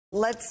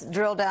Let's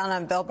drill down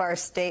on Bill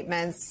Barr's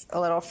statements a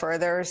little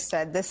further.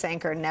 Said this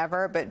anchor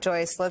never, but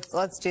Joyce,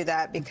 let's do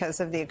that because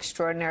of the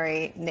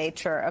extraordinary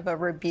nature of a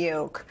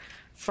rebuke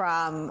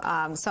from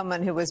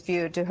someone who was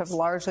viewed to have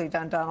largely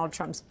done Donald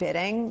Trump's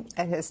bidding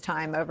at his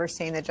time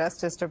overseeing the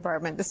Justice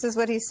Department. This is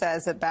what he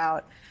says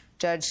about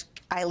Judge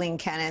Aileen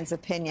Cannon's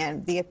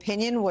opinion. The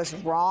opinion was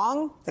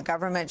wrong. The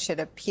government should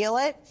appeal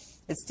it.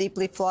 It's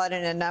deeply flawed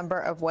in a number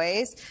of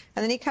ways.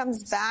 And then he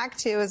comes back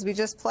to, as we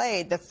just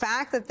played, the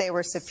fact that they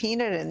were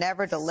subpoenaed and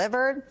never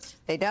delivered.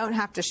 They don't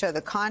have to show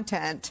the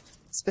content.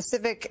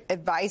 Specific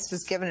advice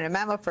was given in a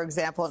memo, for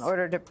example, in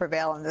order to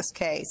prevail in this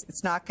case.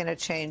 It's not going to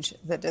change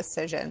the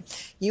decision.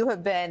 You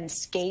have been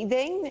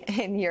scathing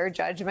in your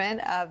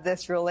judgment of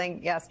this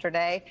ruling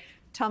yesterday.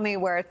 Tell me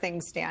where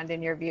things stand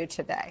in your view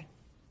today.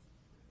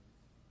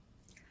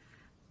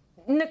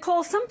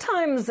 Nicole,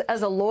 sometimes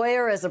as a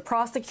lawyer, as a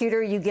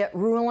prosecutor, you get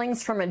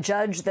rulings from a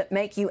judge that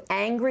make you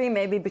angry,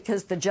 maybe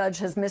because the judge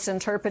has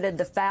misinterpreted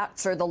the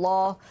facts or the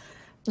law.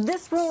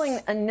 This ruling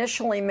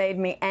initially made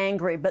me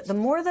angry, but the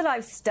more that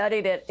I've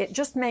studied it, it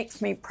just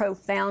makes me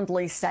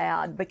profoundly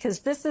sad, because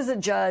this is a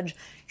judge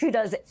who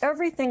does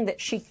everything that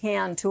she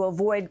can to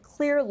avoid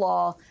clear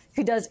law,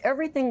 who does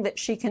everything that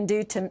she can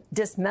do to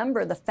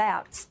dismember the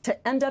facts,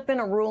 to end up in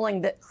a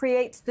ruling that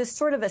creates this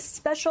sort of a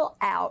special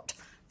out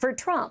for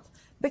Trump.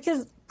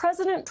 Because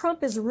President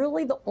Trump is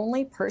really the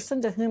only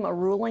person to whom a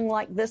ruling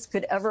like this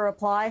could ever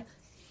apply.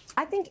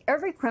 I think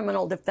every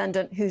criminal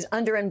defendant who's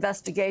under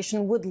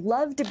investigation would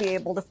love to be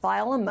able to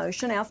file a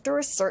motion after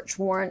a search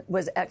warrant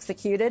was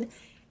executed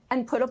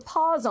and put a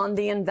pause on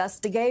the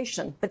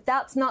investigation. But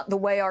that's not the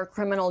way our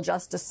criminal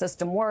justice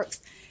system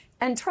works.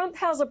 And Trump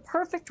has a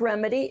perfect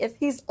remedy if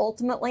he's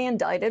ultimately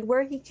indicted,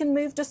 where he can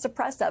move to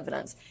suppress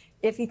evidence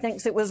if he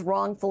thinks it was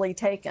wrongfully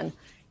taken.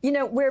 You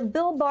know, where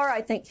Bill Barr,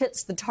 I think,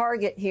 hits the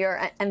target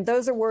here, and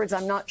those are words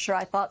I'm not sure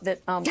I thought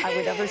that I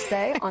would ever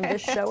say on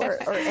this show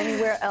or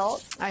anywhere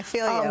else. I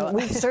feel you.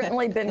 We've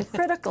certainly been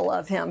critical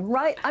of him,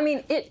 right? I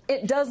mean,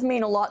 it does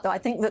mean a lot, though. I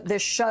think that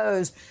this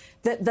shows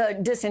that the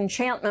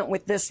disenchantment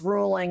with this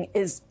ruling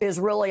is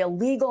really a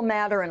legal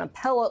matter, an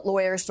appellate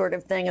lawyer sort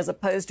of thing, as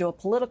opposed to a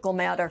political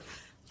matter.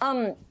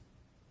 There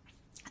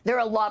are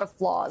a lot of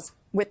flaws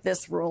with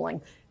this ruling.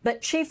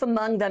 But chief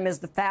among them is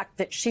the fact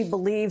that she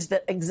believes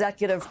that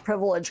executive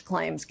privilege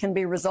claims can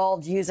be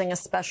resolved using a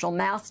special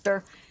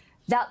master.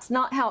 That's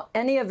not how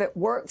any of it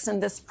works,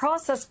 and this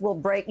process will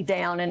break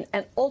down,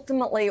 and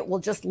ultimately it will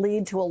just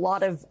lead to a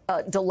lot of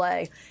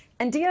delay.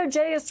 And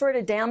DOJ is sort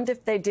of damned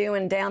if they do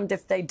and damned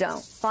if they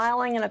don't.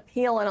 Filing an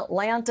appeal in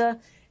Atlanta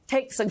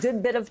takes a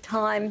good bit of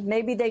time.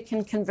 Maybe they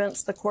can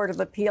convince the Court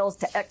of Appeals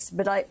to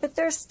expedite, but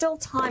there's still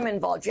time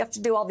involved. You have to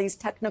do all these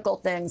technical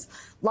things,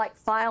 like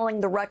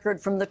filing the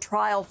record from the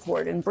trial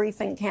court, and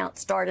briefing can't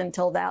start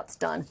until that's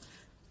done.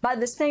 By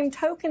the same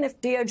token, if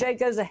DOJ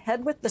goes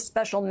ahead with the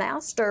special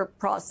master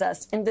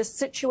process in this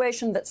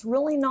situation that's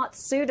really not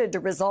suited to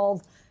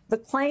resolve the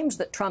claims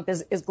that Trump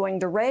is going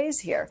to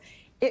raise here,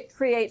 it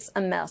creates a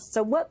mess.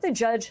 So what the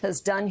judge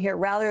has done here,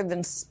 rather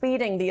than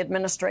speeding the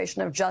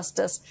administration of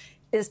justice,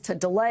 is to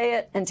delay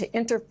it and to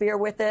interfere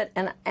with it.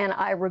 And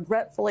I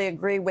regretfully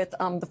agree with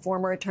the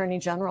former Attorney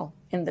General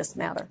in this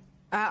matter.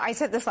 I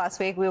said this last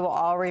week. We will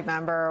all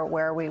remember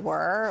where we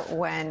were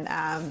when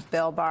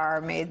Bill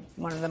Barr made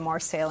one of the more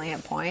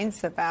salient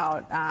points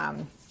about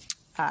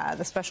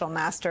the special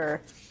master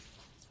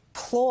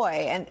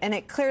ploy. And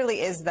it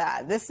clearly is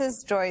that. This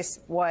is, Joyce,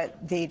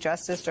 what the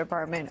Justice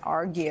Department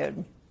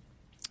argued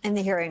in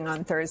the hearing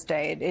on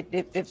Thursday.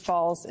 It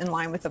falls in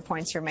line with the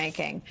points you're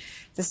making.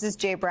 This is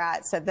Jay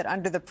Bratt said that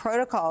under the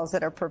protocols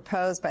that are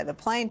proposed by the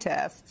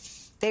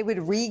plaintiff, they would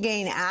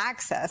regain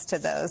access to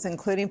those,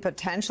 including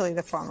potentially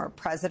the former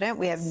president.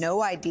 We have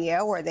no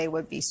idea where they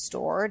would be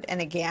stored. And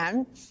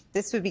again,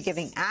 this would be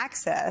giving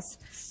access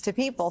to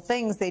people,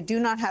 things they do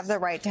not have the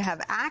right to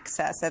have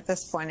access at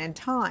this point in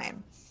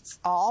time,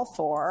 all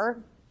for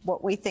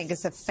what we think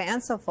is a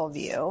fanciful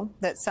view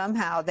that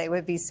somehow they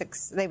would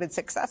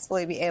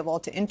successfully be able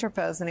to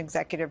interpose an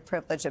executive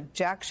privilege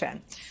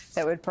objection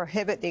that would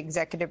prohibit the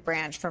executive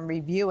branch from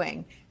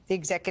reviewing the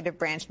executive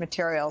branch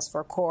materials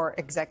for core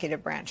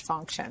executive branch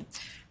function.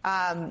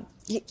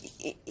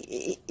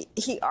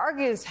 He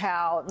argues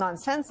how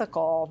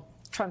nonsensical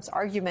Trump's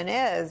argument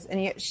is,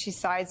 and yet she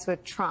sides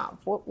with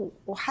Trump.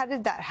 How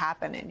did that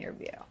happen in your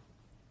view?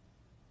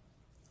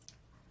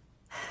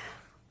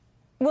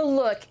 Well,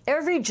 look,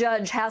 every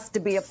judge has to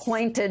be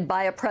appointed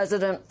by a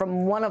president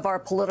from one of our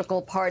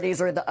political parties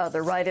or the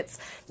other, right? It's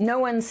no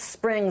one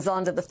springs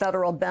onto the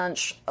federal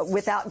bench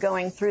without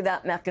going through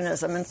that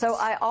mechanism. And so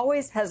I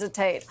always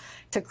hesitate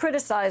to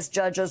criticize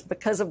judges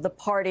because of the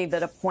party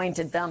that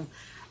appointed them.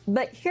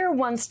 But here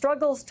one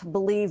struggles to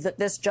believe that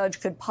this judge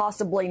could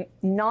possibly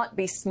not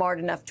be smart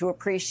enough to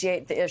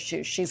appreciate the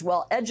issue. She's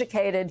well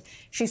educated.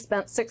 She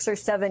spent 6 or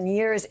 7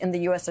 years in the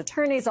U.S.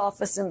 Attorney's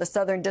Office in the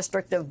Southern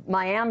District of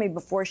Miami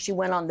before she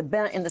went on the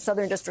bench, in the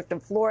Southern District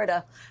of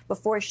Florida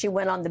before she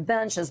went on the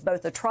bench as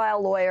both a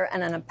trial lawyer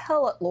and an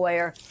appellate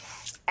lawyer.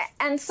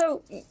 And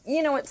so,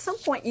 you know, at some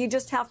point you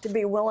just have to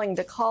be willing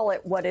to call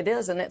it what it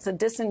is, and it's a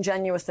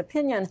disingenuous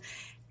opinion.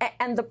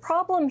 And the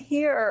problem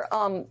here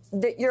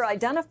that you're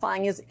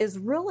identifying is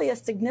really a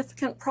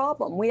significant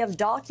problem. We have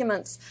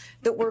documents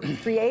that were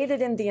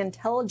created in the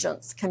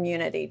intelligence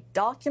community,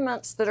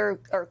 documents that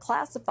are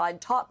classified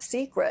top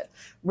secret.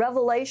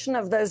 Revelation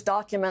of those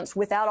documents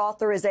without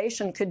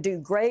authorization could do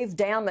grave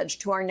damage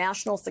to our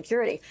national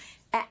security.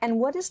 And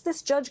what is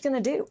this judge going to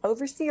do?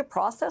 Oversee a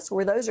process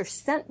where those are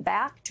sent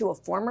back to a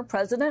former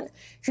president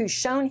who's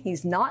shown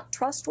he's not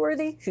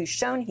trustworthy, who's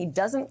shown he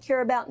doesn't care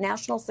about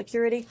national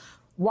security?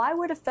 Why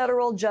would a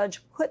federal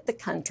judge put the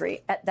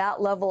country at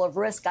that level of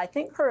risk? I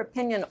think her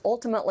opinion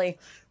ultimately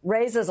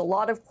raises a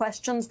lot of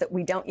questions that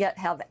we don't yet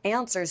have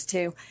answers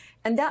to,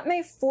 and that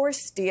may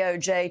force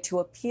DOJ to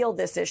appeal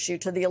this issue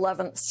to the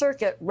 11th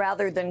Circuit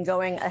rather than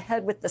going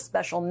ahead with the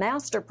special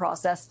master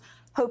process,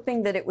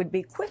 hoping that it would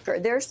be quicker.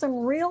 There are some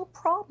real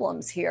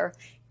problems here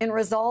in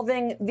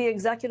resolving the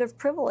executive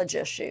privilege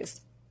issues.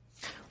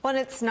 Well,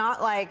 it's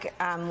not like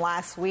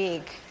last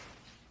week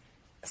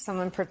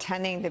someone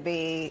pretending to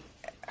be,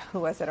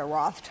 who was it, a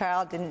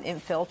Rothschild, didn't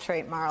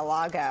infiltrate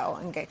Mar-a-Lago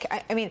and get.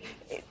 I mean,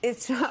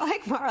 it's not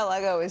like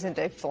Mar-a-Lago isn't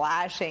a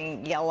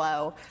flashing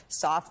yellow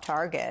soft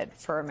target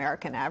for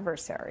American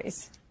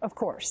adversaries. Of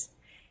course.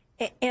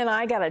 And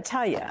I got to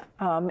tell you,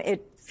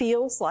 it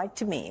feels like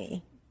to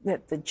me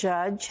that the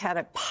judge had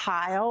a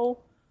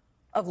pile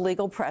of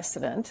legal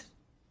precedent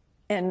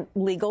and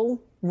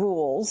legal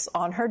rules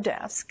on her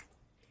desk,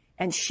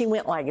 and she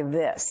went like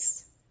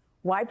this,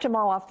 wiped them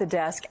all off the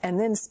desk, and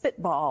then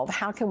spitballed,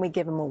 how can we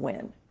give him a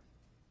win?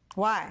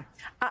 Why?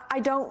 I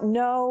don't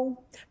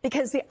know,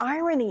 because the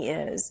irony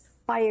is,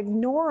 by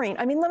ignoring,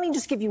 I mean, let me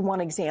just give you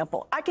one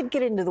example. I could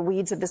get into the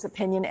weeds of this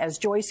opinion, as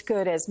Joyce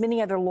could, as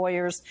many other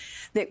lawyers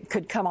that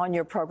could come on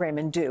your program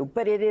and do,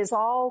 but it is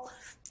all,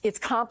 it's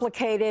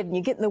complicated, and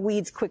you get in the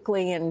weeds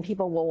quickly, and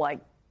people will,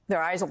 like,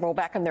 their eyes will roll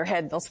back in their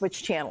head, they'll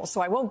switch channels. So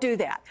I won't do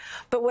that.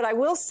 But what I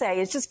will say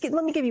is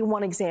let me give you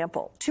one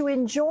example. To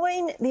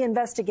enjoin the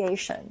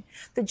investigation,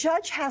 the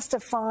judge has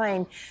to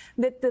find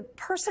that the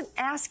person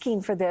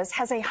asking for this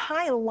has a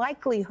high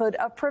likelihood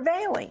of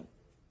prevailing.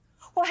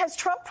 Well, has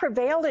Trump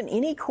prevailed in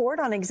any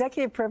court on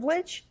executive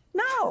privilege?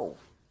 No.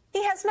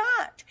 He has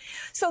not.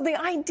 So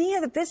the idea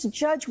that this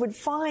judge would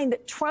find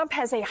that Trump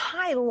has a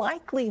high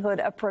likelihood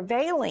of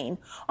prevailing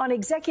on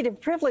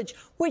executive privilege,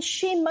 which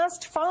she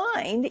must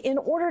find in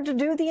order to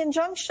do the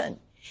injunction,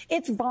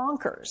 it's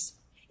bonkers.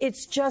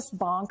 It's just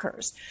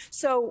bonkers.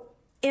 So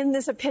in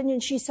this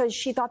opinion, she says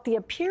she thought the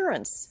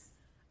appearance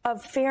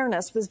of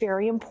fairness was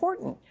very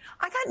important.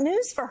 I got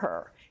news for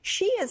her.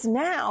 She is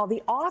now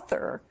the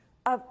author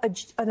of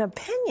an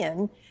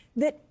opinion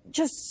that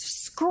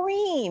just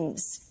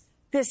screams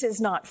this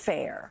is not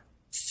fair,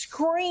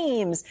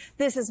 screams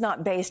this is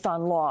not based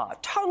on law,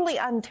 totally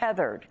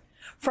untethered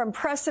from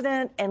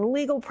precedent and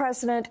legal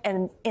precedent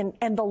and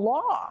the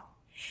law.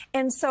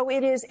 And so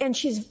it is, and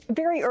she's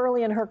very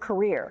early in her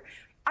career.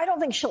 I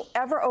don't think she'll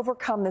ever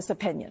overcome this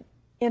opinion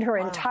in her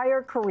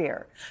entire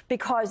career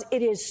because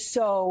it is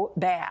so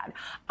bad.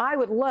 I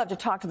would love to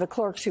talk to the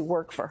clerks who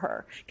work for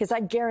her because I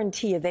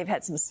guarantee you they've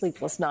had some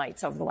sleepless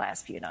nights over the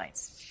last few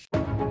nights.